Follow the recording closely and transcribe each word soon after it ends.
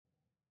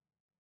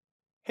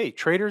Hey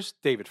traders,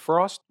 David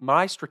Frost,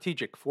 my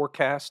strategic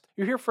forecast.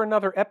 You're here for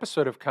another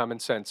episode of Common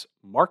Sense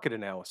Market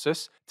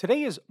Analysis.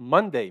 Today is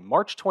Monday,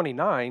 March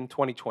 29,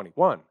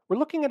 2021. We're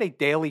looking at a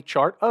daily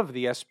chart of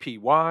the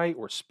SPY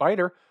or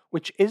Spider,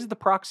 which is the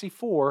proxy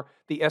for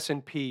the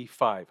S&P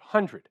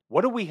 500.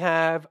 What do we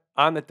have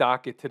on the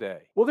docket today?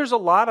 Well, there's a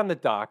lot on the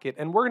docket,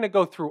 and we're going to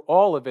go through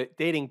all of it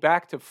dating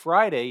back to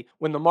Friday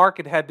when the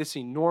market had this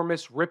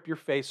enormous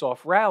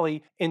rip-your-face-off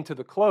rally into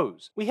the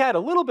close. We had a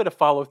little bit of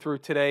follow-through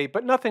today,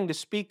 but nothing to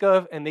speak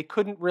of, and they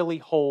couldn't really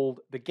hold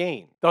the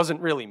gain.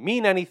 Doesn't really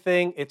mean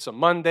anything. It's a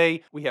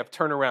Monday. We have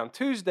turnaround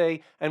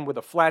Tuesday, and with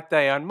a flat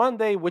day on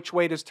Monday, which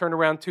way does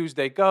turnaround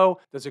Tuesday go?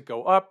 Does it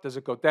go up? Does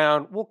it go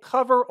down? We'll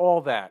cover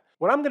all that.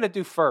 What I'm going to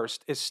do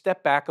first is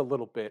step back a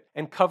little bit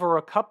and cover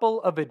a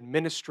couple of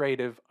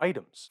administrative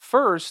items.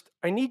 First,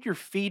 I need your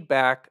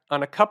feedback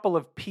on a couple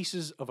of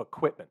pieces of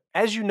equipment.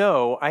 As you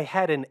know, I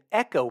had an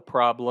echo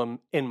problem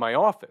in my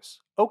office.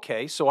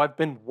 Okay, so I've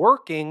been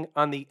working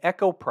on the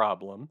echo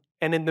problem,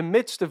 and in the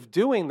midst of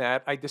doing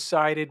that, I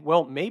decided,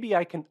 well, maybe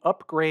I can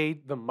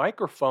upgrade the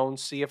microphone,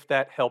 see if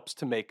that helps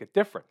to make a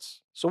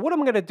difference. So what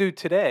I'm going to do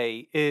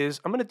today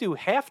is I'm going to do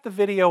half the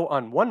video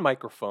on one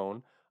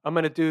microphone. I'm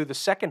going to do the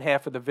second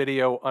half of the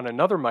video on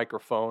another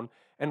microphone,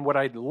 and what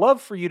I'd love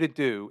for you to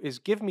do is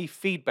give me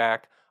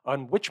feedback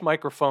on which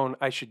microphone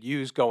I should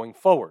use going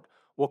forward.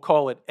 We'll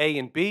call it A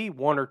and B,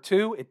 1 or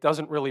 2. It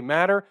doesn't really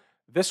matter.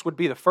 This would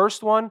be the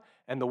first one,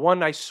 and the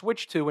one I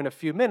switch to in a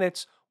few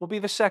minutes will be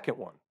the second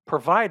one,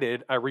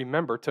 provided I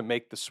remember to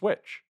make the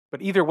switch.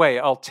 But either way,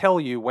 I'll tell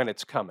you when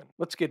it's coming.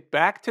 Let's get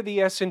back to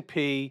the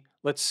S&P.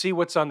 Let's see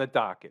what's on the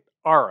docket.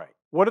 All right.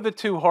 What are the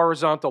two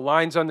horizontal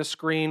lines on the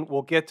screen?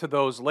 We'll get to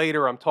those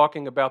later. I'm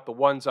talking about the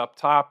ones up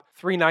top,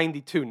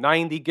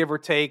 392.90 give or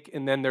take,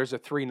 and then there's a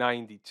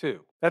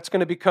 392. That's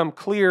going to become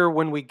clear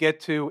when we get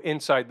to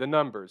inside the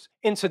numbers.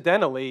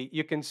 Incidentally,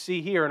 you can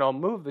see here, and I'll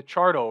move the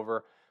chart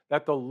over,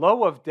 that the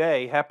low of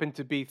day happened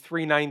to be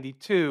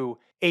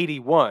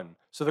 392.81.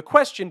 So the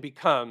question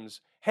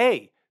becomes,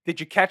 hey, did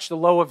you catch the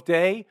low of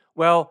day?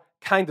 Well,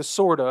 kinda,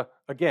 sorta.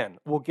 Again,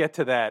 we'll get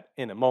to that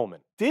in a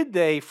moment. Did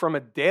they, from a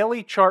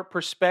daily chart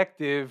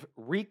perspective,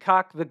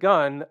 recock the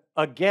gun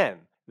again?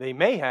 They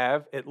may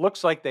have. It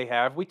looks like they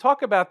have. We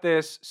talk about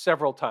this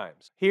several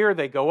times. Here,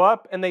 they go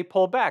up and they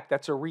pull back.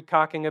 That's a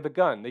recocking of the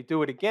gun. They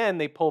do it again,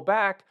 they pull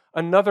back.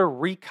 Another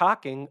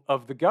recocking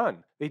of the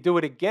gun. They do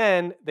it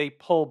again, they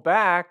pull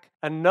back.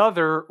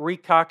 Another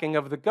recocking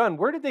of the gun.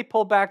 Where did they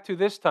pull back to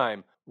this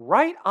time?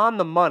 Right on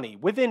the money,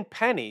 within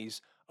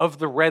pennies of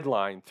the red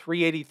line,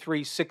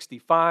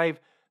 383.65.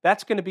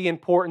 That's going to be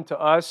important to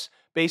us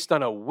based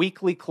on a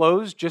weekly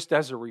close, just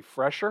as a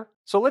refresher.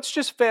 So let's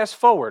just fast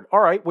forward. All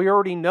right, we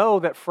already know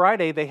that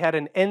Friday they had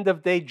an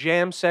end-of-day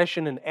jam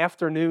session, an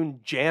afternoon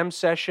jam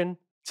session.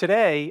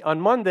 Today, on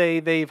Monday,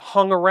 they've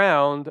hung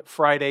around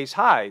Friday's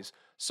highs.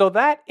 So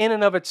that in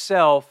and of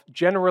itself,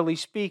 generally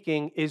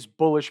speaking, is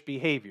bullish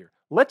behavior.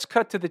 Let's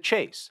cut to the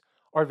chase.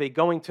 Are they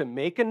going to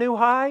make a new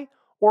high,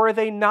 or are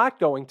they not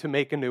going to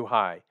make a new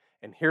high?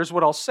 And here's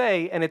what I'll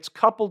say, and it's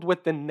coupled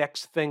with the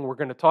next thing we're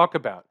going to talk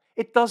about.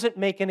 It doesn't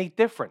make any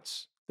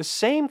difference. The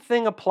same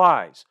thing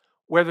applies.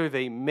 Whether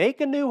they make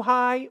a new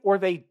high or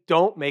they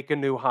don't make a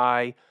new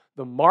high,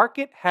 the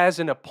market has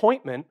an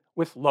appointment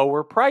with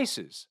lower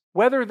prices.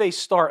 Whether they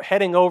start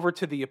heading over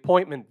to the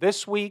appointment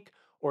this week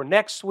or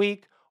next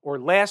week or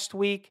last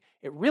week,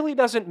 it really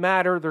doesn't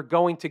matter. They're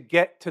going to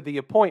get to the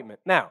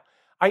appointment. Now,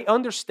 I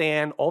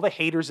understand all the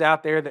haters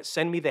out there that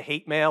send me the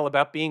hate mail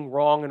about being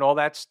wrong and all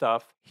that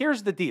stuff.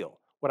 Here's the deal.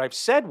 What I've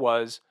said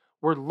was,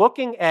 we're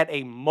looking at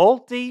a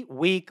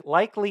multi-week,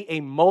 likely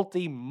a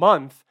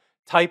multi-month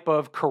type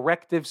of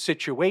corrective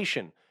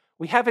situation.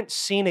 We haven't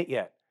seen it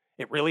yet.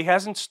 It really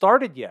hasn't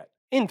started yet.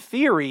 In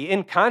theory,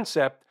 in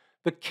concept,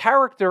 the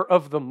character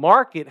of the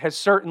market has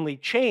certainly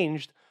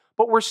changed,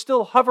 but we're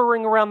still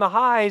hovering around the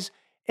highs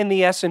in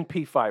the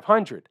S&P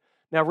 500.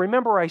 Now,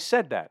 remember I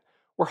said that.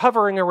 We're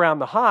hovering around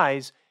the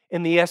highs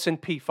in the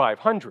S&P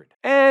 500.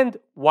 And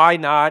why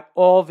not?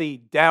 All the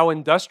Dow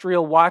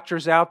Industrial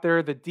Watchers out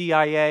there, the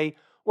DIA,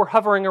 we're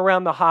hovering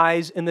around the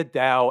highs in the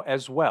Dow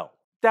as well.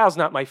 Dow's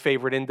not my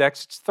favorite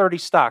index. It's 30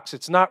 stocks.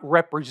 It's not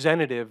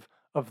representative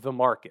of the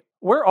market.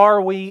 Where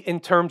are we in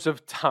terms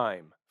of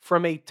time?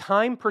 From a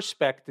time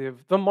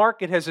perspective, the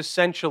market has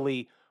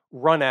essentially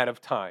run out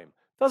of time.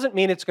 Doesn't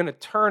mean it's going to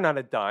turn on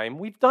a dime.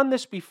 We've done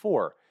this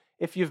before.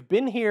 If you've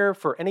been here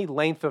for any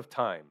length of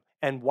time,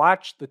 and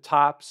watched the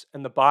tops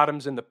and the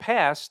bottoms in the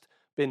past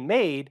been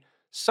made,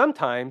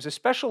 sometimes,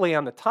 especially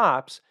on the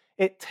tops,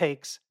 it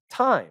takes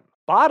time.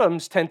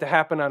 Bottoms tend to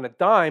happen on a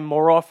dime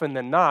more often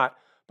than not,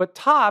 but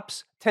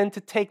tops tend to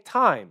take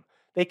time.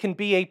 They can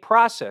be a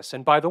process.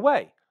 And by the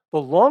way,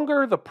 the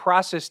longer the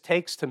process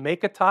takes to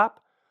make a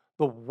top,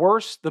 the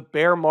worse the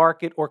bear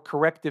market or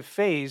corrective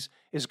phase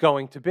is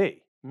going to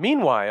be.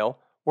 Meanwhile,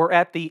 we're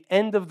at the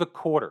end of the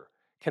quarter.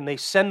 Can they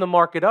send the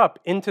market up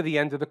into the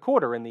end of the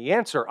quarter? And the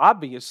answer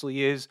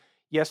obviously is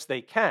yes,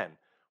 they can.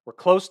 We're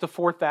close to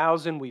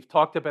 4,000. We've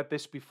talked about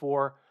this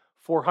before.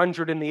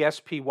 400 in the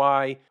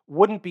SPY.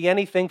 Wouldn't be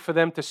anything for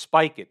them to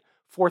spike it.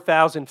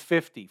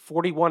 4,050,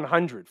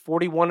 4,100,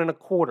 41 and a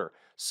quarter.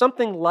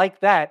 Something like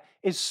that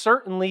is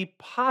certainly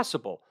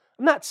possible.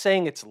 I'm not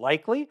saying it's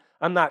likely.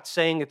 I'm not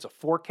saying it's a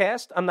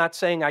forecast. I'm not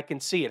saying I can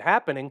see it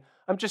happening.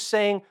 I'm just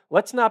saying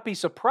let's not be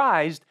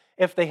surprised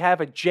if they have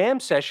a jam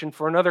session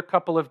for another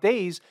couple of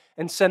days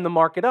and send the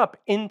market up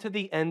into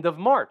the end of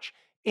March,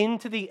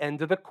 into the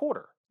end of the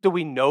quarter. Do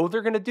we know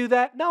they're going to do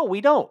that? No, we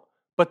don't.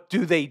 But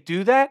do they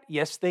do that?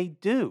 Yes, they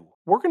do.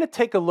 We're going to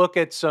take a look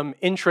at some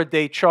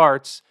intraday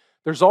charts.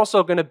 There's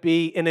also going to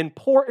be an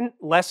important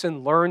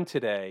lesson learned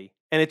today,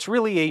 and it's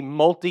really a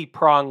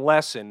multi-pronged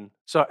lesson.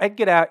 So I'd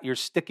get out your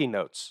sticky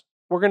notes.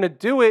 We're going to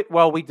do it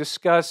while we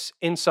discuss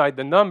inside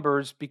the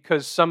numbers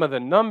because some of the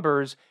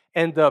numbers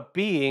end up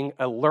being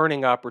a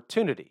learning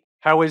opportunity.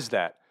 How is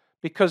that?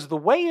 Because the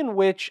way in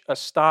which a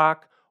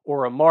stock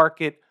or a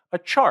market, a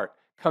chart,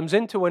 comes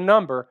into a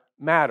number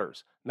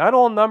matters. Not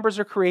all numbers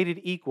are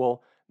created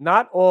equal.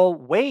 Not all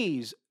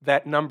ways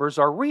that numbers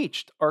are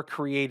reached are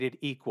created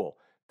equal.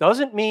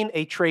 Doesn't mean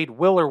a trade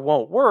will or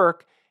won't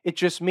work. It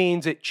just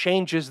means it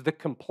changes the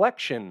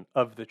complexion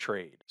of the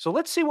trade. So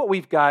let's see what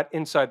we've got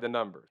inside the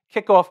numbers.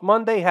 Kickoff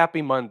Monday,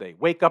 happy Monday.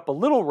 Wake up a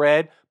little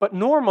red, but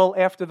normal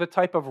after the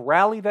type of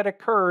rally that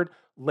occurred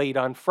late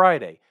on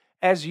Friday.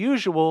 As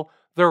usual,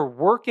 they're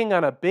working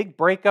on a big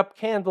breakup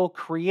candle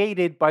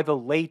created by the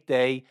late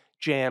day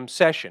jam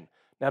session.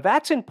 Now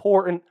that's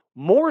important,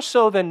 more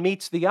so than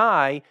meets the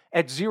eye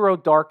at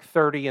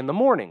 0:30 in the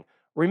morning.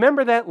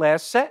 Remember that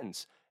last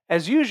sentence.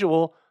 As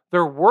usual,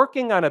 they're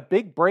working on a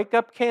big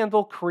breakup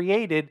candle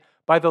created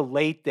by the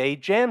late day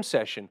jam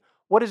session.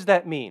 What does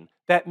that mean?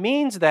 That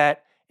means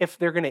that if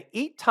they're going to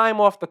eat time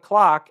off the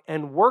clock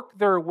and work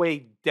their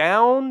way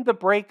down the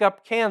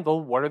breakup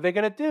candle, what are they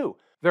going to do?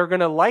 They're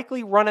going to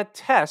likely run a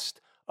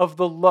test of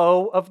the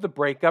low of the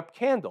breakup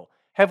candle.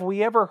 Have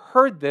we ever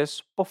heard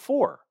this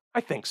before?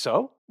 I think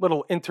so.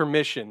 Little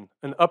intermission,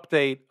 an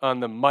update on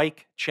the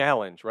mic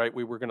challenge, right?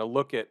 We were going to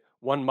look at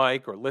one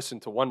mic or listen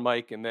to one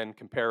mic and then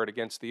compare it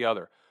against the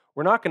other.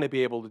 We're not going to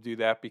be able to do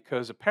that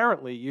because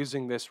apparently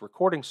using this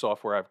recording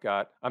software I've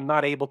got, I'm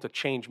not able to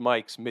change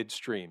mics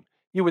midstream.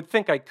 You would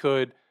think I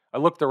could. I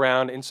looked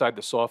around inside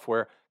the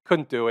software,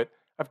 couldn't do it.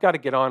 I've got to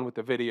get on with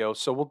the video,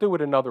 so we'll do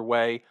it another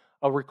way.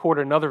 I'll record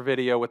another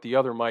video with the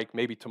other mic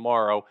maybe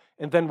tomorrow,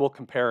 and then we'll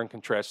compare and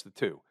contrast the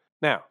two.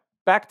 Now,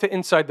 back to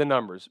inside the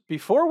numbers.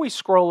 Before we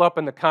scroll up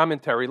in the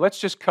commentary, let's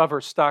just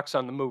cover stocks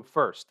on the move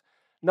first.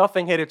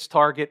 Nothing hit its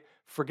target.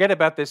 Forget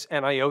about this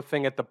NIO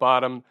thing at the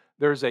bottom.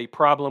 There's a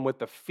problem with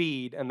the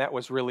feed, and that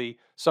was really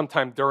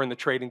sometime during the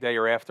trading day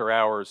or after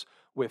hours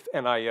with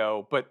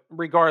NIO. But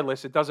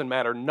regardless, it doesn't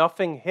matter.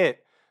 Nothing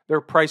hit their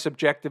price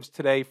objectives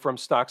today from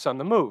stocks on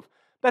the move.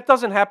 That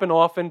doesn't happen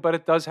often, but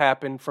it does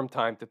happen from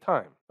time to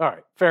time. All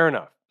right, fair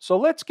enough. So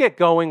let's get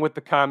going with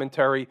the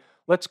commentary.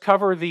 Let's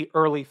cover the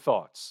early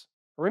thoughts.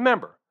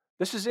 Remember,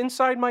 this is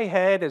inside my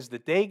head as the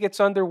day gets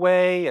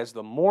underway, as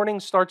the morning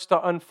starts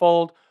to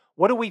unfold.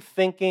 What are we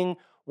thinking?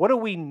 What do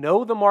we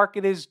know the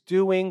market is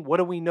doing? What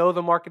do we know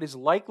the market is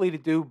likely to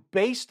do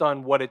based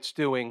on what it's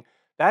doing?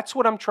 That's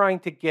what I'm trying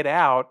to get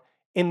out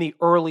in the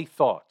early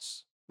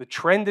thoughts. The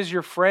trend is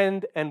your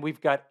friend, and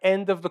we've got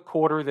end of the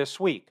quarter this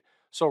week.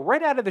 So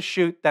right out of the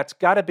chute, that's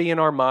got to be in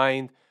our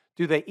mind.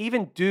 Do they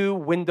even do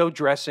window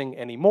dressing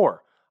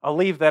anymore? I'll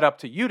leave that up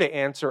to you to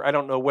answer. I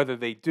don't know whether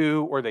they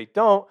do or they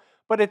don't,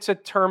 but it's a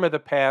term of the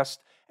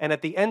past. And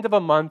at the end of a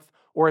month,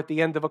 or at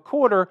the end of a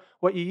quarter,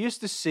 what you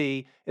used to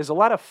see is a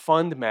lot of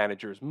fund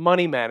managers,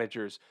 money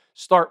managers,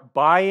 start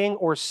buying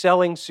or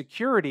selling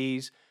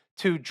securities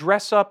to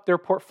dress up their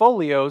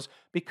portfolios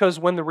because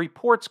when the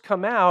reports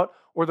come out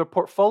or the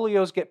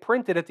portfolios get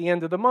printed at the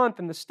end of the month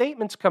and the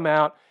statements come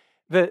out,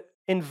 the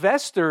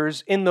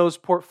investors in those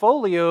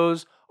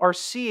portfolios are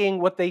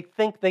seeing what they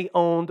think they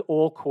owned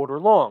all quarter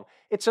long.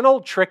 It's an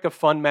old trick of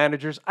fund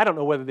managers. I don't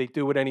know whether they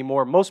do it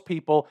anymore. Most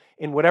people,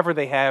 in whatever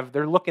they have,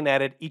 they're looking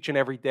at it each and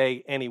every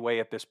day anyway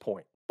at this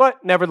point.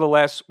 But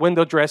nevertheless,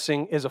 window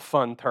dressing is a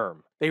fun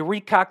term. They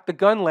recocked the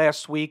gun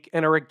last week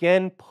and are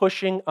again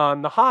pushing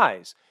on the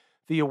highs.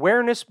 The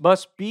awareness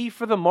must be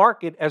for the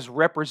market as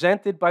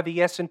represented by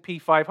the S&P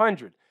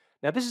 500.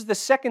 Now, this is the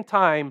second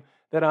time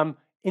that I'm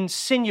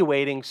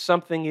insinuating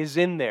something is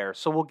in there,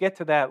 so we'll get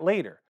to that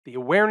later. The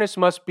awareness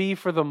must be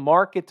for the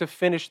market to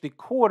finish the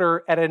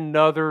quarter at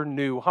another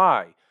new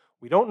high.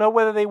 We don't know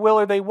whether they will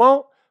or they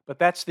won't, but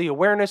that's the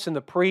awareness in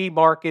the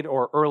pre-market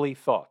or early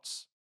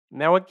thoughts.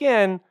 Now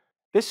again,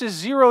 this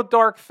is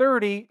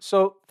 0:30,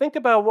 so think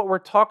about what we're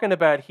talking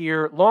about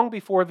here long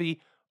before the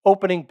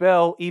opening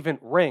bell even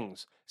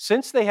rings.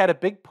 Since they had a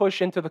big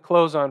push into the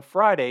close on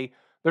Friday,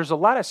 there's a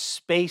lot of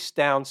space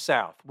down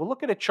south. We'll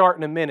look at a chart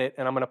in a minute,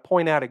 and I'm going to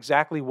point out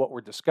exactly what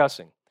we're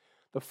discussing.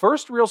 The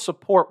first real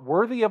support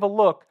worthy of a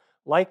look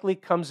likely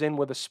comes in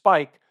with a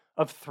spike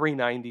of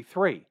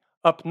 393.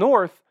 Up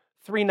north,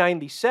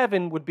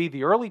 397 would be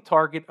the early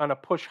target on a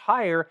push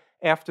higher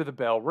after the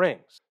bell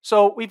rings.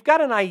 So we've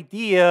got an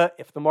idea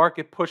if the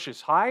market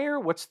pushes higher,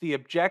 what's the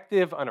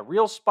objective on a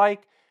real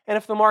spike, and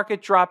if the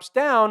market drops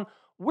down,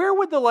 where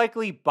would the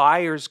likely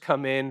buyers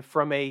come in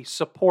from a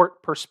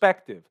support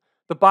perspective?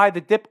 the buy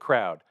the dip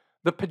crowd,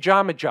 the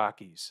pajama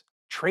jockeys,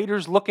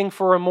 traders looking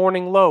for a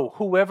morning low,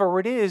 whoever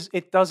it is,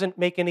 it doesn't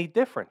make any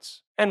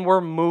difference. And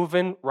we're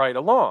moving right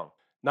along.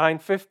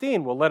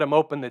 9:15, we'll let them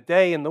open the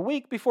day and the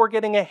week before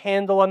getting a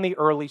handle on the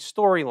early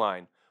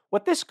storyline.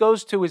 What this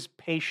goes to is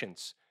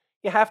patience.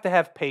 You have to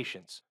have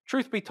patience.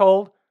 Truth be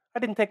told, I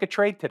didn't take a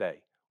trade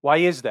today. Why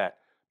is that?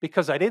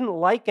 Because I didn't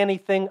like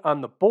anything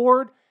on the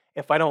board.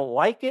 If I don't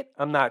like it,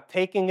 I'm not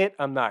taking it.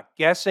 I'm not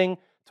guessing.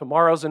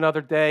 Tomorrow's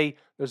another day.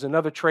 There's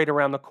another trade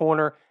around the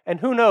corner. And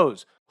who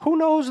knows? Who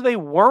knows they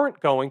weren't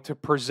going to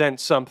present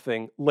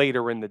something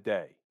later in the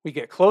day? We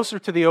get closer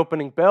to the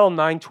opening bell,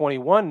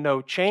 9:21,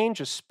 no change.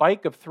 A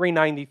spike of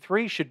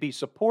 393 should be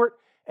support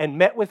and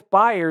met with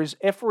buyers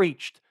if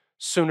reached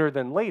sooner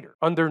than later.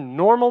 Under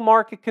normal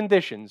market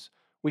conditions,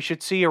 we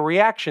should see a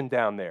reaction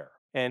down there.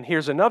 And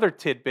here's another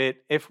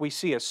tidbit. If we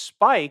see a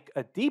spike,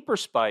 a deeper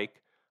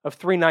spike of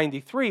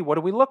 393, what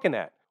are we looking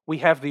at? We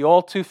have the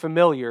all too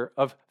familiar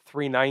of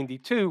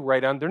 392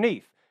 right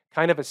underneath,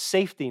 kind of a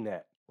safety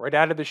net. Right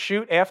out of the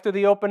chute after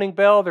the opening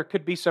bell, there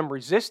could be some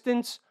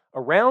resistance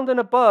around and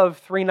above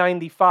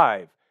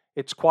 395.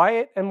 It's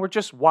quiet and we're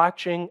just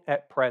watching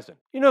at present.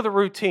 You know the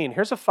routine.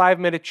 Here's a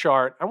 5-minute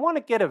chart. I want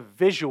to get a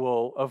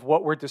visual of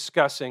what we're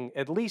discussing,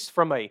 at least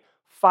from a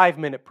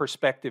 5-minute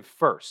perspective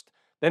first.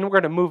 Then we're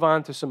going to move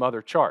on to some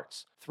other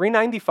charts.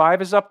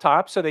 395 is up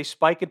top, so they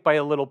spike it by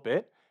a little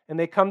bit and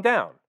they come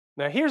down.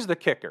 Now here's the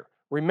kicker.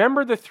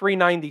 Remember the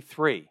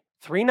 393.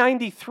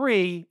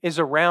 393 is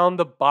around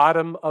the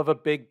bottom of a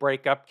big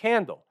breakup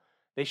candle.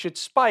 They should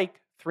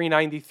spike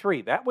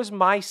 393. That was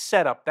my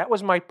setup. That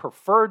was my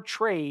preferred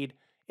trade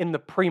in the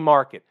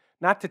pre-market.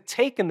 Not to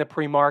take in the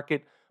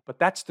pre-market, but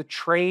that's the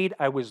trade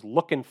I was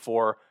looking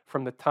for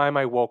from the time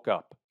I woke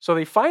up. So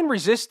they find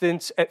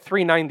resistance at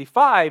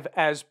 395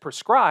 as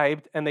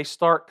prescribed, and they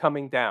start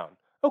coming down.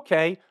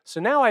 Okay, so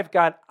now I've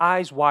got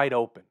eyes wide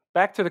open.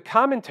 Back to the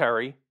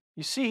commentary.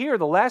 You see here,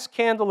 the last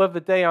candle of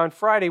the day on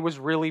Friday was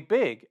really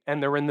big,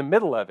 and they're in the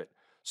middle of it.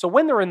 So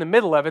when they're in the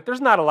middle of it, there's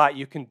not a lot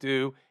you can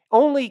do.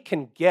 Only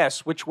can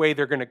guess which way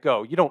they're going to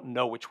go. You don't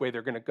know which way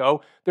they're going to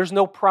go. There's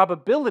no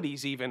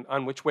probabilities even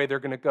on which way they're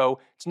going to go.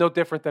 It's no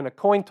different than a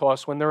coin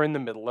toss when they're in the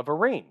middle of a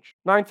range.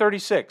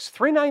 936,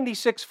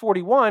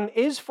 396.41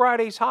 is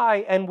Friday's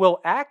high and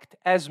will act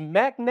as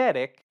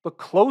magnetic the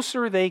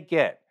closer they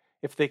get.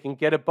 If they can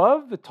get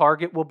above, the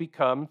target will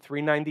become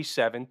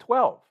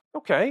 397.12.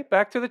 Okay,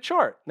 back to the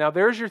chart. Now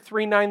there's your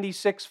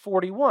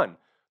 396.41.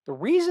 The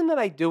reason that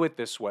I do it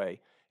this way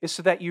is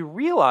so that you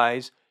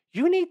realize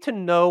you need to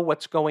know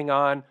what's going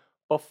on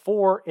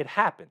before it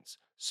happens.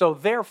 So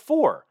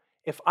therefore,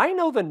 if I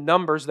know the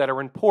numbers that are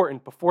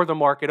important before the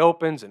market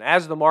opens and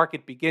as the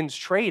market begins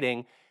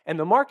trading, and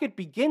the market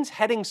begins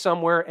heading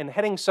somewhere and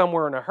heading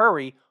somewhere in a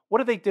hurry,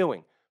 what are they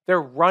doing? They're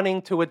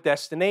running to a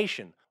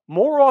destination.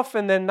 More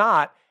often than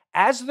not,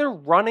 as they're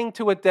running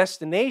to a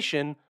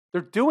destination,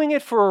 they're doing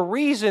it for a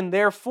reason.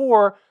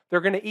 Therefore,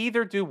 they're going to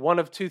either do one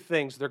of two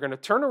things. They're going to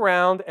turn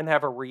around and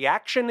have a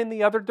reaction in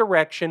the other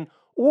direction,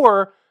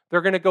 or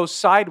they're going to go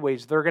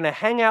sideways. They're going to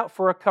hang out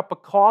for a cup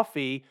of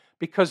coffee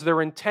because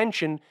their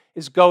intention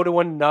is go to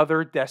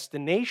another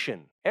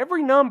destination.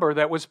 Every number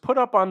that was put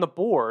up on the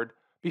board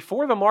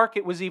before the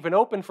market was even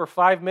open for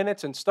 5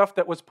 minutes and stuff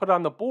that was put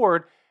on the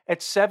board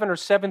at 7 or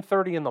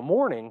 7:30 in the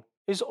morning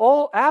is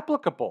all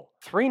applicable.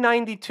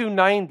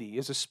 392.90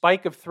 is a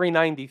spike of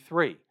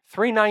 393.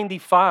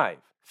 395,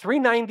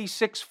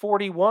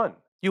 396.41.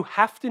 You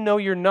have to know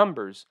your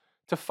numbers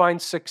to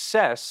find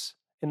success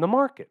in the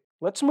market.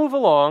 Let's move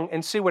along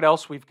and see what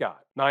else we've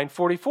got.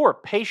 944,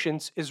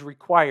 patience is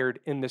required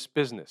in this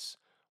business.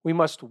 We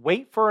must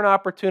wait for an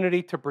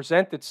opportunity to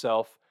present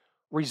itself,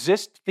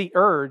 resist the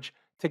urge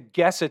to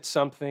guess at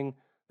something.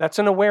 That's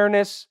an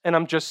awareness, and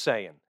I'm just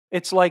saying.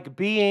 It's like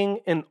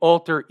being an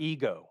alter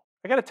ego.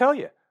 I got to tell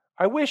you,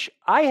 I wish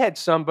I had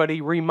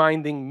somebody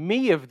reminding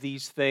me of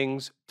these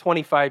things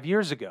 25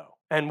 years ago.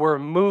 And we're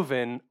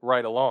moving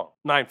right along.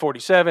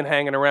 947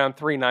 hanging around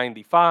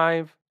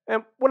 395.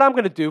 And what I'm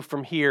going to do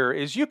from here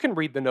is you can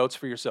read the notes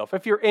for yourself.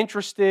 If you're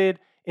interested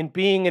in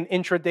being an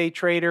intraday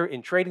trader,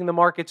 in trading the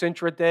markets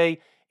intraday,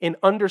 in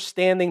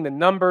understanding the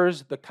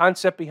numbers, the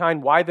concept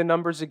behind why the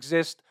numbers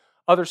exist,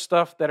 other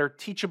stuff that are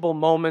teachable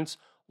moments,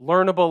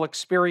 learnable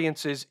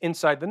experiences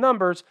inside the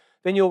numbers,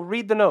 then you'll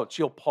read the notes.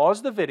 You'll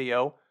pause the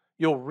video,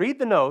 you'll read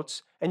the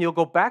notes, and you'll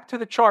go back to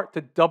the chart to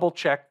double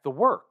check the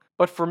work.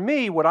 But for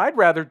me, what I'd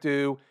rather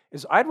do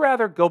is I'd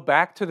rather go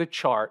back to the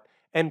chart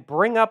and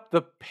bring up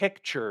the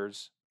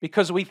pictures,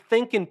 because we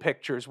think in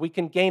pictures. We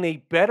can gain a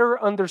better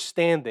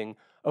understanding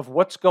of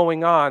what's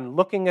going on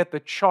looking at the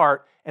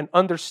chart and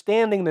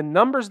understanding the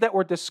numbers that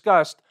were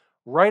discussed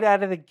right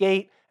out of the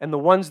gate and the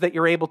ones that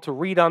you're able to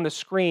read on the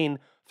screen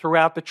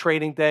throughout the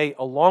trading day,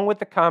 along with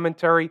the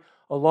commentary,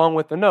 along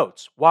with the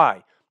notes.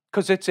 Why?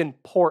 Because it's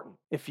important.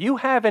 If you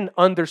have an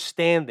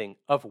understanding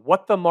of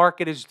what the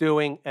market is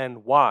doing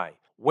and why,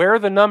 where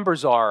the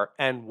numbers are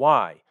and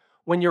why,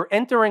 When you're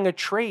entering a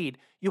trade,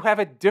 you have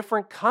a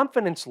different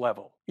confidence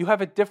level. You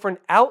have a different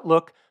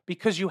outlook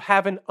because you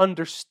have an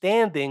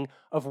understanding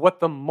of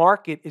what the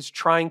market is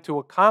trying to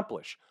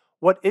accomplish.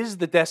 What is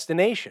the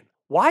destination?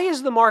 Why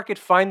is the market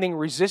finding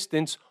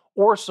resistance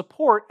or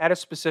support at a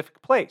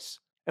specific place?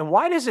 And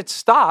why does it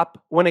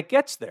stop when it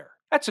gets there?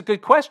 That's a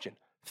good question.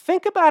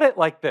 Think about it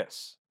like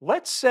this.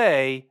 Let's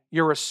say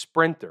you're a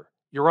sprinter,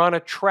 you're on a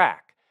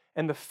track,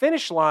 and the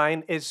finish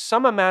line is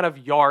some amount of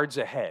yards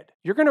ahead.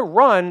 You're going to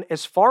run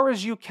as far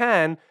as you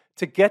can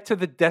to get to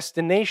the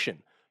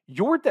destination.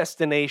 Your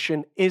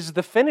destination is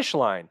the finish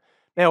line.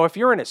 Now, if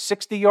you're in a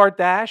 60-yard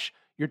dash,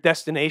 your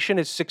destination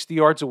is 60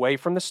 yards away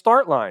from the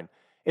start line.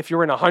 If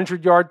you're in a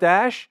 100-yard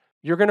dash,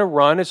 you're going to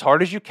run as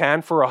hard as you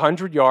can for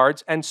 100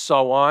 yards, and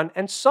so on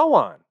and so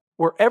on.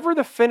 Wherever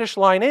the finish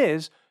line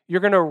is,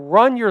 you're going to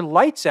run your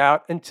lights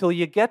out until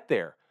you get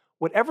there.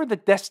 Whatever the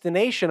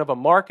destination of a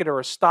market or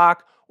a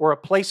stock or a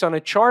place on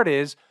a chart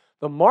is,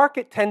 the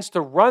market tends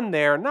to run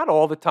there, not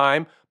all the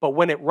time, but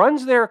when it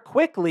runs there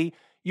quickly,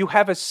 you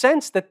have a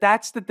sense that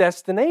that's the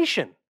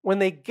destination. When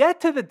they get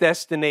to the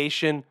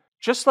destination,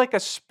 just like a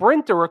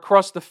sprinter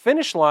across the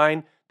finish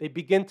line, they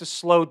begin to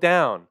slow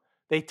down.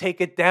 They take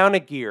it down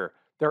a gear.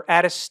 They're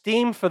out of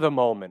steam for the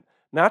moment.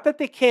 Not that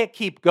they can't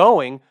keep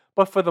going,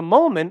 but for the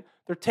moment,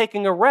 they're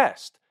taking a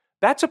rest.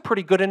 That's a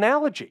pretty good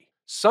analogy.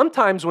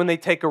 Sometimes when they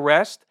take a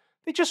rest,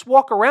 they just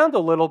walk around a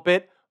little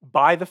bit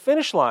by the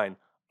finish line.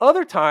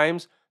 Other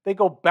times, they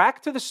go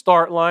back to the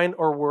start line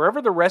or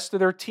wherever the rest of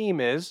their team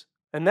is,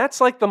 and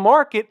that's like the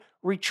market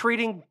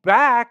retreating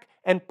back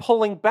and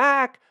pulling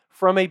back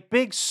from a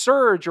big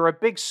surge or a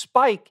big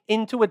spike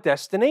into a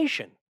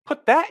destination.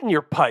 Put that in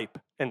your pipe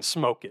and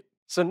smoke it.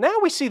 So now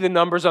we see the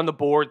numbers on the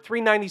board,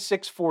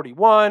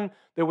 396.41.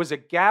 There was a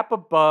gap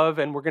above,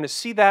 and we're going to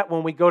see that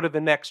when we go to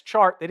the next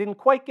chart. They didn't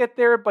quite get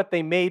there, but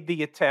they made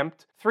the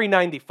attempt.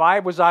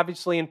 395 was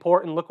obviously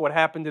important. Look what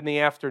happened in the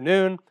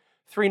afternoon.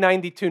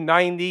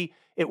 392.90,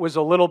 it was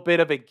a little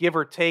bit of a give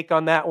or take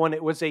on that one.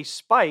 It was a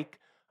spike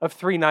of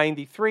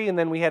 393, and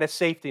then we had a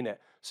safety net.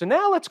 So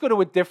now let's go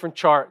to a different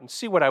chart and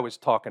see what I was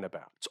talking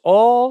about. It's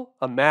all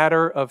a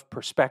matter of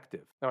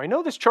perspective. Now, I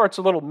know this chart's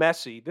a little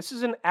messy. This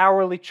is an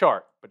hourly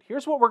chart, but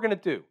here's what we're going to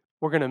do.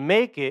 We're going to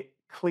make it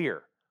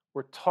clear.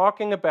 We're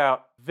talking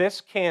about this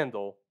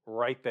candle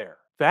right there.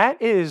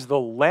 That is the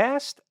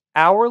last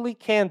hourly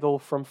candle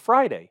from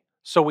Friday.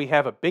 So we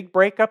have a big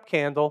breakup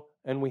candle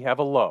and we have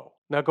a low.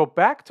 Now go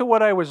back to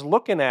what I was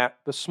looking at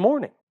this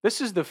morning.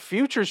 This is the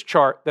futures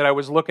chart that I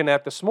was looking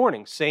at this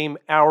morning, same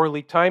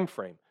hourly time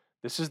frame.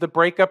 This is the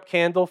breakup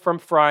candle from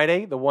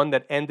Friday, the one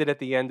that ended at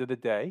the end of the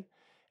day,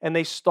 and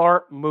they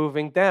start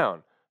moving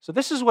down. So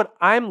this is what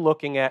I'm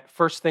looking at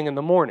first thing in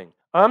the morning.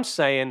 I'm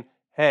saying,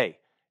 hey,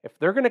 if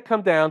they're going to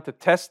come down to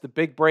test the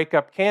big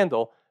breakup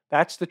candle,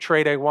 that's the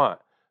trade I want.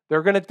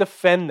 They're going to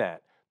defend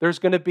that. There's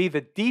going to be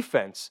the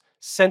defense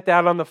sent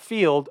out on the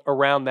field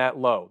around that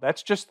low.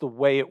 That's just the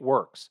way it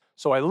works.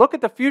 So I look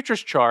at the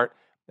futures chart,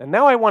 and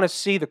now I want to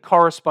see the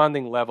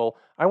corresponding level.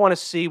 I want to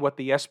see what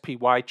the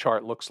SPY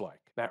chart looks like.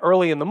 Now,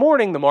 early in the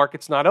morning, the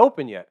market's not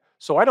open yet,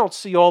 so I don't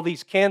see all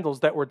these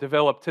candles that were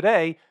developed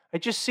today. I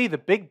just see the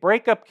big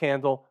breakup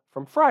candle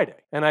from Friday.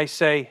 And I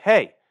say,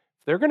 hey, if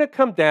they're going to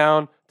come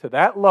down to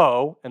that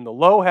low, and the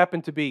low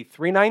happened to be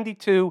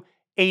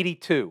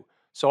 392.82.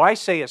 So I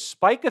say a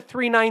spike of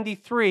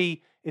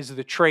 393 is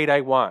the trade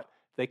I want.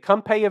 If they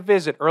come pay a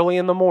visit early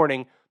in the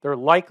morning, they're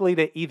likely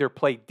to either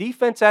play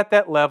defense at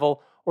that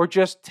level or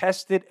just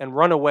test it and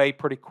run away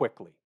pretty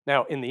quickly.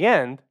 Now, in the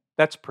end,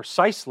 that's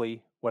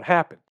precisely what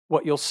happened.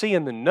 What you'll see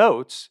in the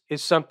notes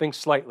is something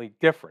slightly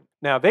different.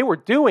 Now, they were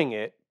doing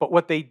it, but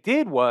what they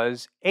did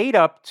was ate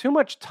up too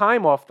much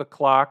time off the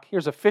clock.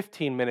 Here's a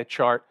 15-minute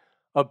chart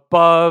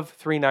above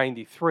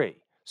 393.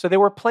 So they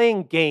were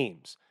playing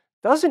games.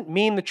 Doesn't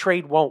mean the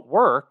trade won't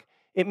work.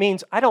 It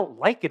means I don't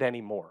like it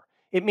anymore.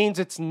 It means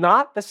it's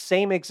not the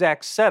same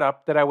exact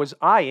setup that I was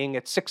eyeing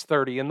at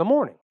 6:30 in the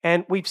morning.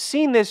 And we've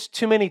seen this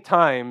too many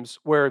times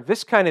where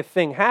this kind of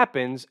thing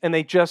happens and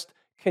they just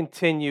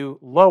continue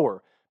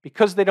lower.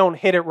 Because they don't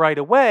hit it right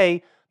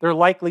away, they're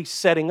likely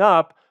setting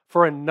up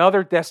for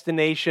another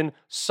destination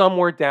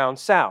somewhere down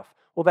south.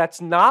 Well,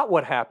 that's not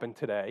what happened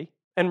today.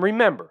 And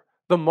remember,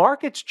 the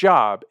market's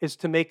job is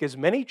to make as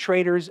many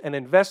traders and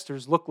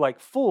investors look like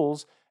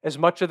fools as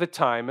much of the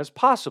time as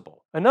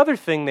possible. Another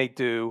thing they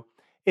do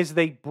is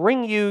they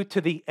bring you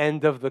to the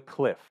end of the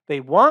cliff.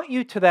 They want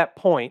you to that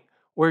point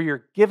where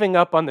you're giving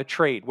up on the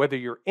trade, whether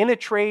you're in a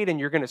trade and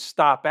you're going to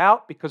stop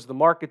out because the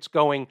market's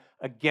going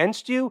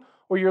against you,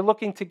 or you're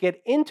looking to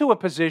get into a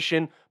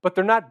position, but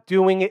they're not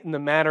doing it in the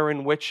manner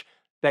in which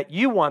that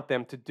you want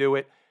them to do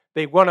it.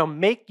 They want to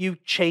make you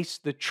chase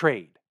the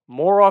trade.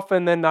 More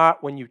often than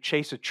not, when you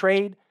chase a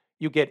trade,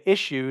 you get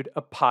issued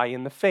a pie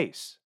in the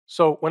face.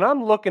 So when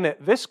I'm looking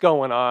at this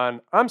going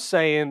on, I'm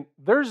saying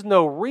there's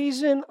no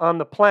reason on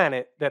the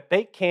planet that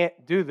they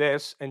can't do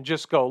this and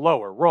just go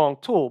lower. Wrong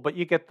tool, but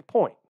you get the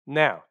point.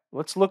 Now,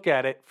 let's look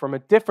at it from a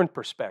different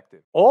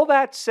perspective. All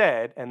that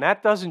said, and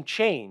that doesn't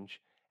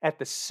change, at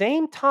the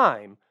same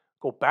time,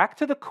 Go back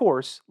to the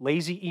course,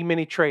 Lazy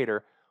E-mini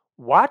Trader.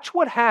 Watch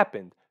what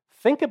happened.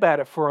 Think about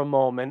it for a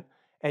moment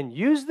and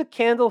use the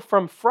candle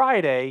from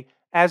Friday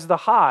as the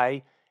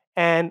high.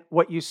 And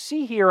what you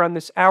see here on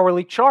this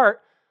hourly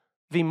chart,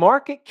 the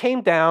market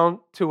came down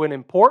to an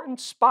important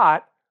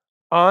spot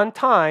on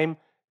time,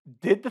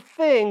 did the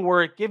thing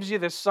where it gives you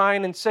the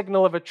sign and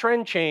signal of a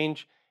trend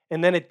change,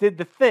 and then it did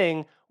the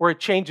thing where it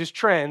changes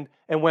trend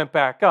and went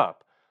back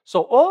up.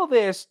 So all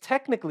this,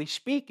 technically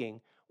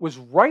speaking, was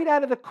right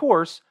out of the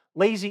course,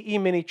 Lazy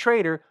E-mini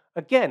Trader.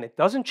 Again, it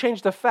doesn't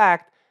change the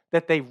fact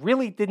that they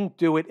really didn't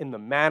do it in the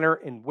manner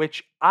in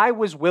which I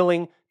was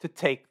willing to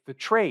take the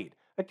trade.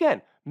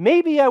 Again,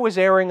 maybe I was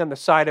erring on the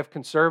side of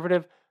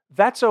conservative.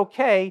 That's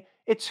okay.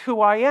 It's who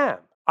I am.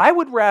 I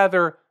would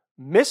rather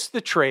miss the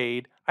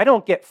trade. I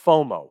don't get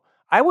FOMO.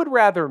 I would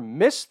rather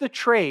miss the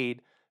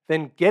trade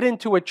than get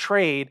into a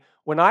trade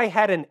when I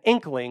had an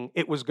inkling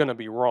it was going to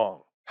be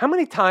wrong. How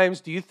many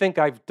times do you think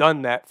I've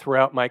done that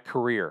throughout my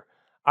career?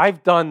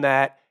 I've done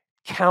that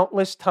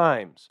countless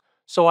times.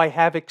 So I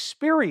have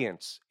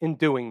experience in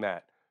doing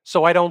that.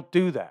 So I don't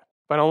do that.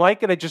 If I don't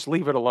like it, I just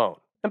leave it alone.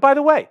 And by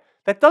the way,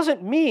 that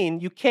doesn't mean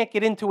you can't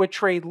get into a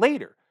trade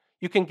later.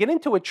 You can get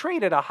into a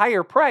trade at a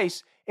higher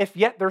price if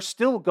yet they're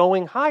still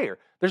going higher.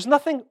 There's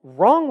nothing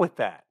wrong with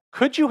that.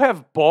 Could you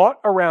have bought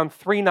around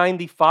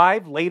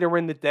 395 later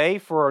in the day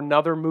for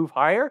another move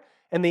higher?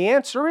 And the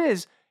answer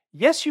is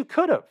yes, you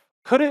could have.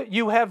 Could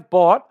you have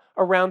bought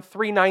around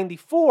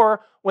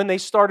 394 when they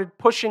started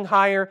pushing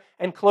higher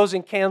and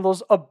closing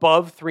candles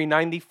above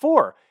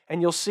 394?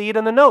 And you'll see it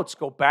in the notes.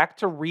 Go back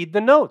to read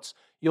the notes.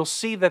 You'll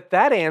see that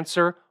that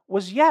answer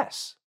was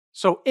yes.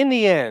 So in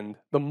the end,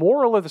 the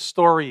moral of the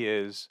story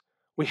is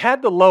we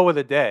had the low of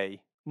the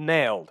day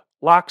nailed,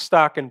 lock,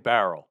 stock, and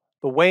barrel.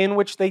 The way in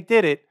which they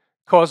did it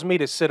caused me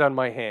to sit on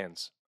my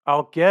hands.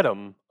 I'll get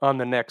them on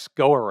the next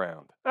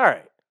go-around. All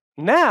right,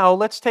 now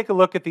let's take a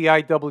look at the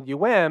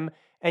IWM,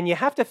 and you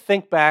have to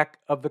think back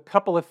of the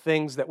couple of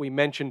things that we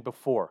mentioned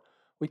before.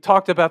 We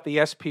talked about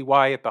the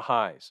SPY at the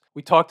highs.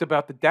 We talked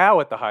about the Dow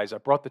at the highs. I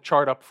brought the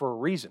chart up for a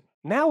reason.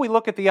 Now we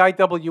look at the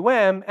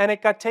IWM, and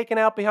it got taken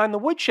out behind the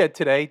woodshed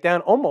today, down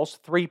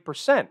almost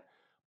 3%,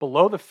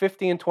 below the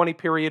 50 and 20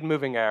 period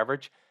moving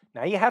average.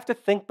 Now you have to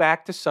think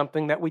back to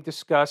something that we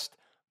discussed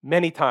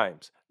many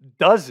times,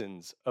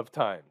 dozens of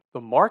times.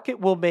 The market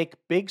will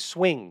make big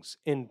swings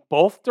in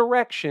both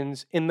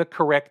directions in the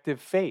corrective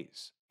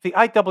phase. The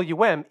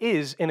IWM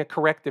is in a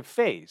corrective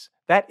phase.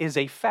 That is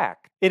a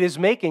fact. It is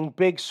making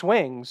big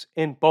swings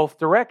in both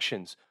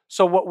directions.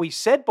 So what we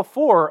said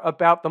before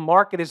about the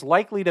market is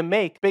likely to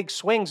make big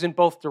swings in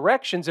both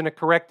directions in a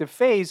corrective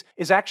phase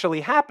is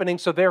actually happening.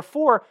 So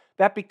therefore,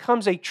 that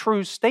becomes a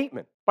true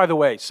statement. By the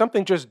way,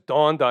 something just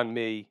dawned on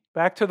me.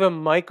 Back to the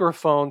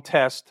microphone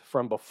test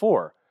from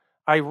before.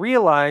 I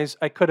realized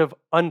I could have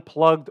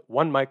unplugged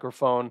one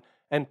microphone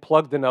and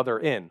plugged another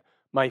in.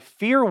 My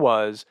fear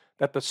was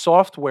that the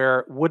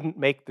software wouldn't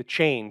make the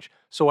change,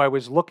 so I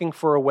was looking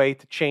for a way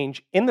to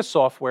change in the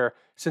software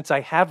since I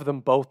have them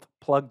both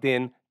plugged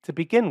in to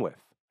begin with.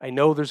 I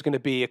know there's going to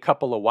be a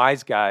couple of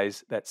wise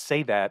guys that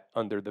say that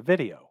under the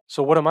video.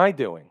 So what am I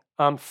doing?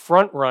 I'm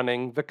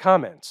front-running the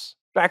comments.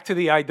 Back to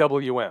the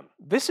IWM.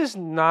 This is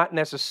not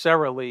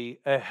necessarily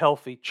a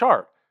healthy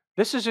chart.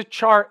 This is a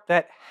chart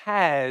that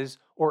has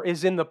or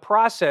is in the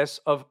process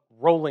of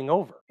rolling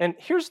over. And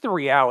here's the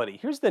reality.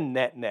 Here's the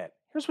net.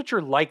 Here's what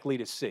you're likely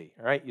to see.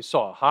 All right, you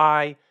saw a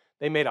high.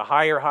 They made a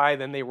higher high,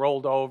 then they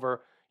rolled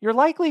over. You're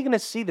likely going to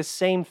see the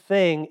same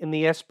thing in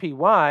the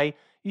SPY.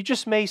 You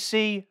just may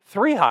see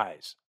three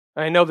highs.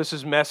 I know this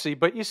is messy,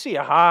 but you see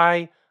a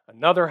high,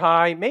 another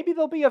high. Maybe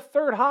there'll be a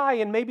third high,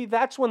 and maybe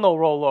that's when they'll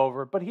roll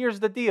over. But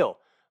here's the deal.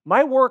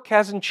 My work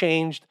hasn't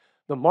changed.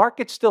 The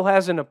market still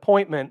has an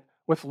appointment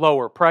with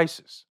lower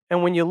prices.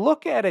 And when you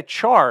look at a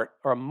chart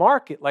or a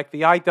market like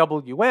the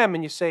IWM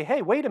and you say,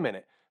 hey, wait a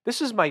minute,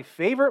 this is my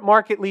favorite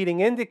market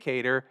leading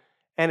indicator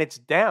and it's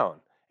down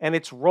and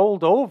it's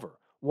rolled over.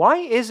 Why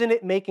isn't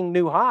it making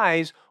new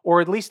highs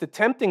or at least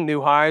attempting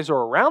new highs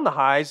or around the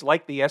highs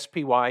like the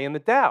SPY and the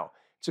Dow?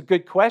 It's a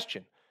good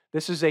question.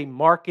 This is a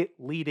market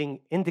leading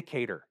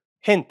indicator.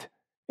 Hint,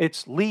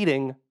 it's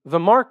leading the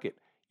market.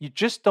 You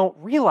just don't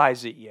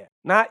realize it yet.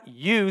 Not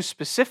you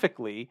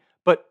specifically,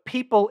 but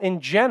people in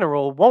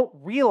general won't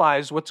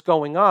realize what's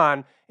going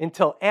on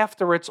until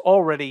after it's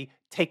already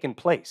taken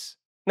place.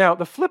 Now,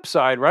 the flip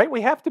side, right?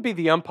 We have to be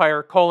the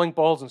umpire calling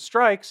balls and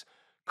strikes.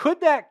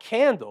 Could that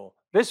candle,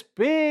 this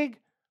big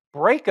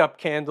breakup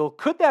candle,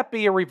 could that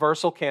be a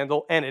reversal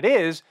candle? And it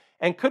is.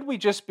 And could we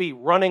just be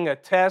running a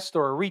test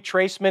or a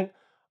retracement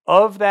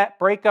of that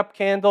breakup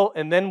candle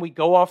and then we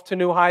go off to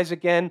new highs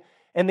again?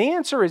 And the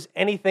answer is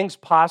anything's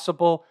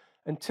possible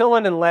until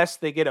and unless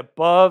they get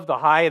above the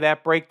high of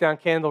that breakdown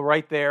candle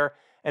right there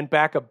and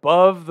back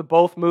above the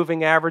both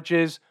moving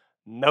averages,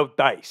 no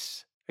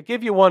dice. I'll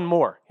give you one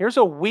more. Here's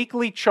a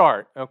weekly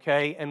chart,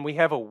 okay? And we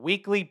have a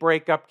weekly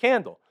breakup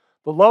candle.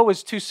 The low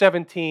is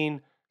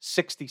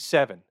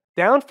 217.67.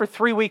 Down for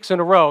 3 weeks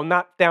in a row,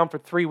 not down for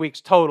 3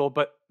 weeks total,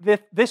 but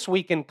this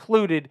week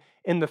included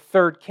in the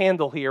third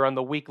candle here on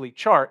the weekly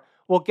chart.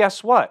 Well,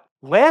 guess what?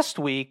 Last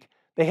week,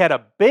 they had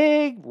a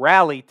big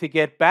rally to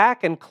get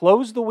back and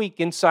close the week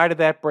inside of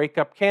that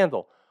breakup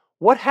candle.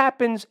 What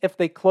happens if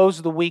they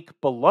close the week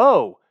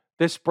below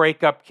this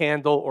breakup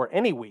candle, or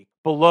any week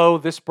below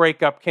this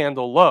breakup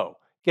candle low?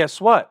 Guess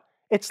what?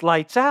 It's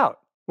lights out.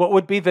 What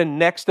would be the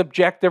next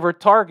objective or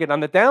target on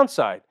the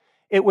downside?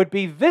 It would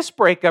be this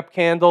breakup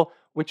candle,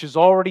 which has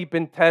already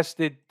been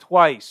tested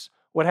twice.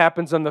 What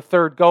happens on the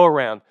third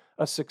go-around?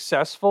 A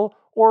successful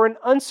or an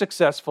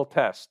unsuccessful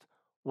test?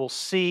 We'll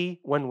see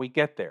when we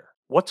get there.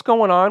 What's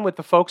going on with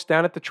the folks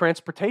down at the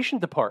transportation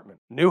department?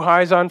 New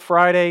highs on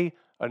Friday,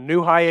 a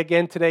new high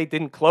again today.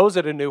 Didn't close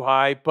at a new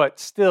high, but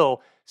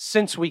still,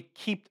 since we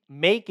keep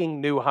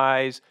making new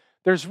highs,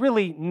 there's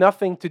really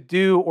nothing to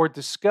do or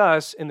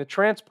discuss in the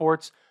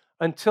transports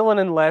until and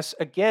unless,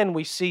 again,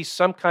 we see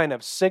some kind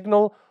of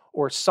signal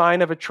or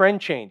sign of a trend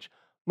change.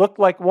 Looked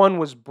like one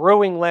was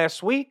brewing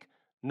last week.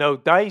 No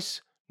dice,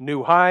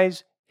 new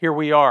highs. Here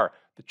we are.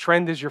 The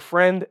trend is your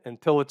friend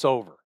until it's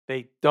over.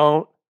 They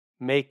don't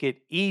make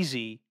it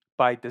easy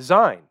by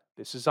design.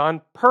 This is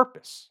on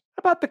purpose.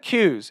 How about the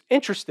Qs?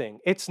 Interesting.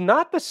 It's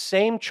not the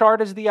same chart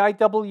as the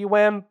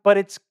IWM, but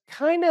it's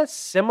kind of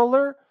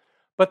similar.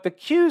 But the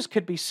Qs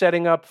could be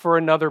setting up for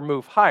another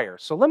move higher.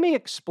 So let me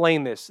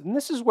explain this. And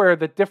this is where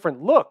the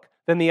different look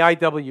than the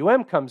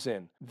IWM comes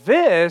in.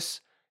 This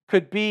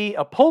could be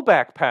a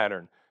pullback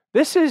pattern.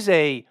 This is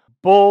a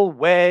bull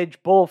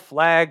wedge, bull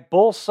flag,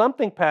 bull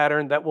something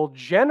pattern that will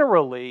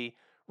generally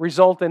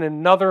result in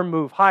another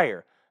move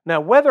higher.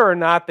 Now, whether or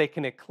not they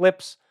can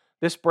eclipse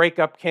this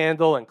breakup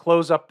candle and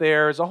close up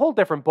there is a whole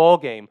different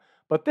ballgame.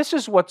 But this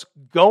is what's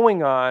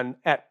going on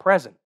at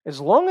present.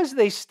 As long as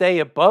they stay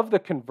above the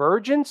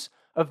convergence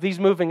of these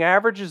moving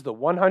averages, the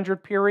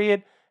 100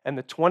 period and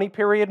the 20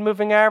 period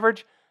moving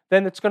average,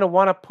 then it's going to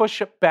want to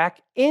push it back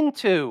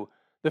into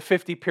the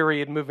 50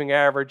 period moving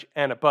average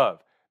and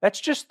above. That's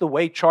just the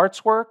way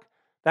charts work.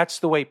 That's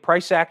the way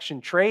price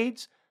action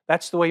trades.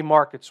 That's the way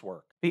markets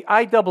work. The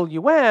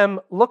IWM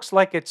looks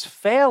like it's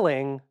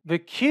failing. The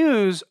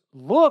Qs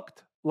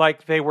looked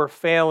like they were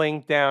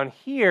failing down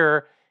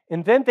here,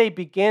 and then they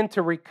began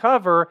to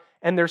recover,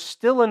 and they're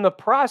still in the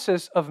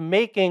process of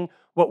making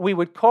what we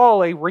would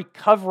call a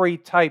recovery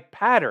type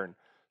pattern.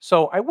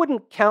 So I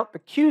wouldn't count the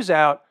Qs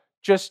out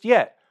just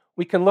yet.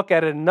 We can look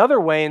at it another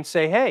way and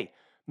say, hey,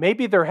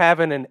 maybe they're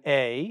having an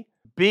A,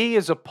 B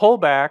is a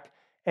pullback,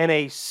 and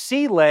a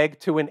C leg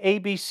to an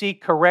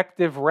ABC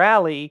corrective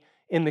rally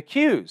in the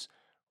Qs,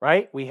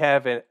 right? We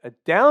have a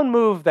down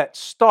move that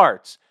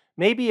starts,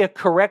 maybe a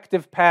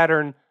corrective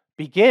pattern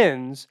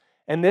begins,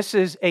 and this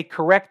is a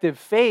corrective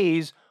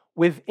phase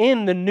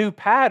within the new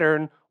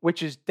pattern,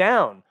 which is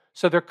down.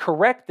 So they're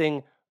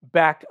correcting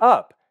back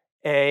up,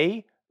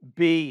 A,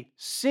 B,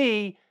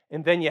 C,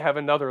 and then you have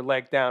another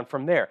leg down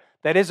from there.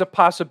 That is a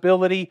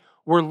possibility.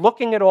 We're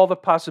looking at all the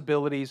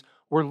possibilities.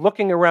 We're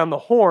looking around the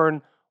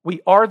horn.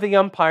 We are the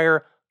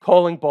umpire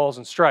calling balls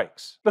and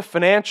strikes. The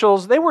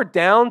financials, they were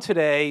down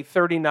today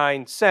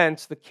 39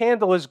 cents. The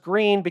candle is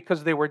green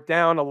because they were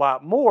down a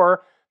lot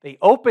more. They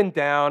opened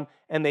down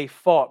and they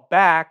fought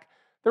back.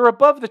 They're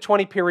above the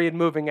 20-period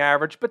moving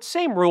average, but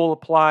same rule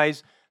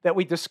applies that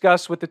we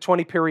discuss with the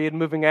 20-period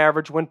moving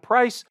average. When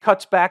price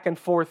cuts back and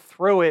forth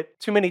through it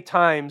too many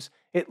times,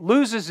 it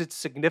loses its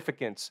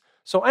significance.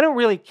 So I don't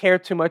really care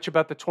too much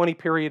about the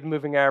 20-period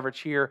moving average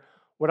here.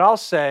 What I'll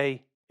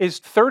say is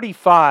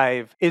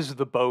 35 is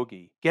the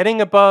bogey.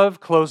 Getting above,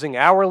 closing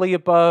hourly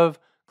above,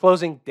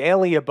 closing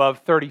daily above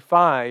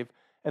 35,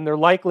 and they're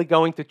likely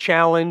going to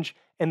challenge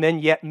and then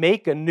yet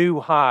make a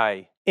new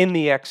high in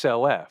the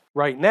XLF.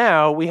 Right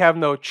now, we have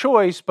no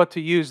choice but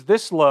to use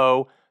this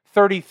low,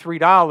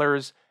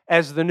 $33,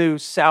 as the new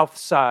South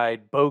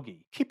Side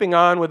bogey. Keeping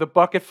on with a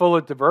bucket full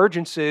of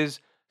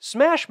divergences,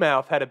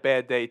 Smashmouth had a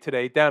bad day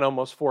today, down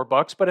almost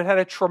 $4, but it had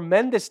a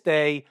tremendous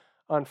day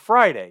on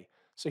Friday.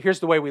 So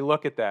here's the way we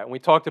look at that. And we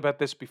talked about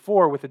this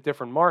before with a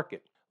different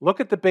market. Look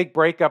at the big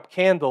breakup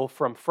candle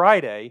from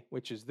Friday,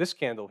 which is this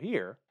candle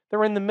here.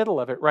 They're in the middle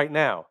of it right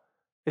now.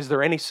 Is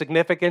there any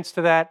significance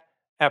to that?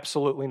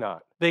 Absolutely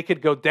not. They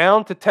could go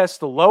down to test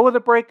the low of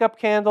the breakup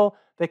candle.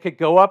 They could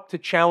go up to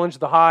challenge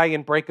the high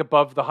and break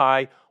above the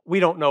high. We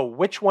don't know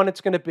which one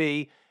it's going to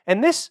be.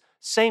 And this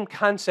same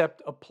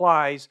concept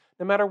applies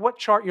no matter what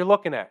chart you're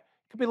looking at.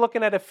 You could be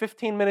looking at a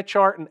 15-minute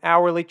chart, an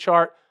hourly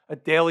chart, a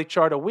daily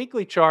chart, a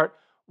weekly chart.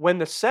 When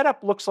the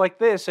setup looks like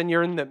this and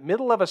you're in the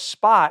middle of a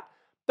spot,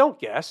 don't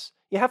guess.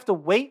 You have to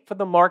wait for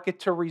the market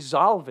to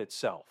resolve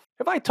itself.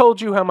 Have I told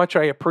you how much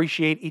I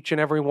appreciate each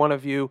and every one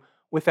of you?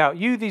 Without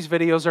you, these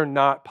videos are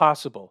not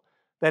possible.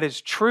 That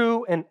is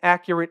true and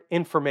accurate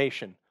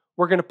information.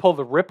 We're going to pull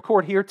the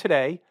ripcord here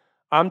today.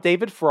 I'm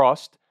David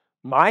Frost,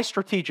 my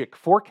strategic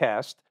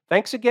forecast.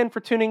 Thanks again for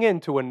tuning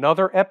in to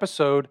another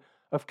episode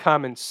of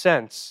Common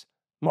Sense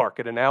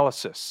Market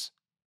Analysis.